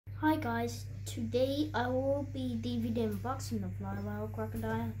Hi guys, today I will be DVD unboxing of Lyle,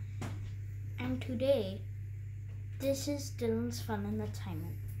 Crocodile, and today this is Dylan's Fun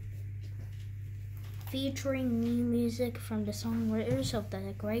Entertainment, featuring new music from the songwriters of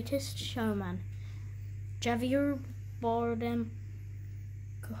The Greatest Showman, Javier Bardem,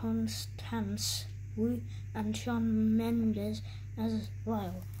 Constance Wu, and Shawn Mendes as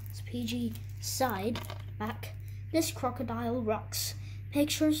Lyle. It's PG side back. This crocodile rocks.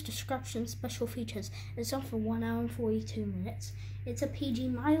 Pictures, description, special features. It's on for 1 hour and 42 minutes. It's a PG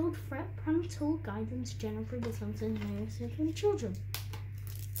mild threat parental guidance generally with something innocent from children.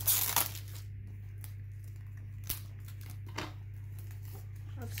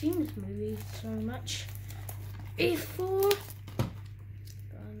 I've seen this movie so much before.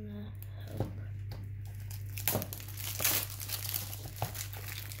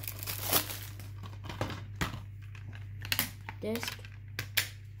 Disc.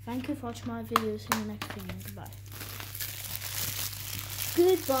 Thank you for watching my videos. See you in the next video. Goodbye.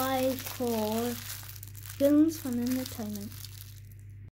 Goodbye for Dylan's Fun Entertainment.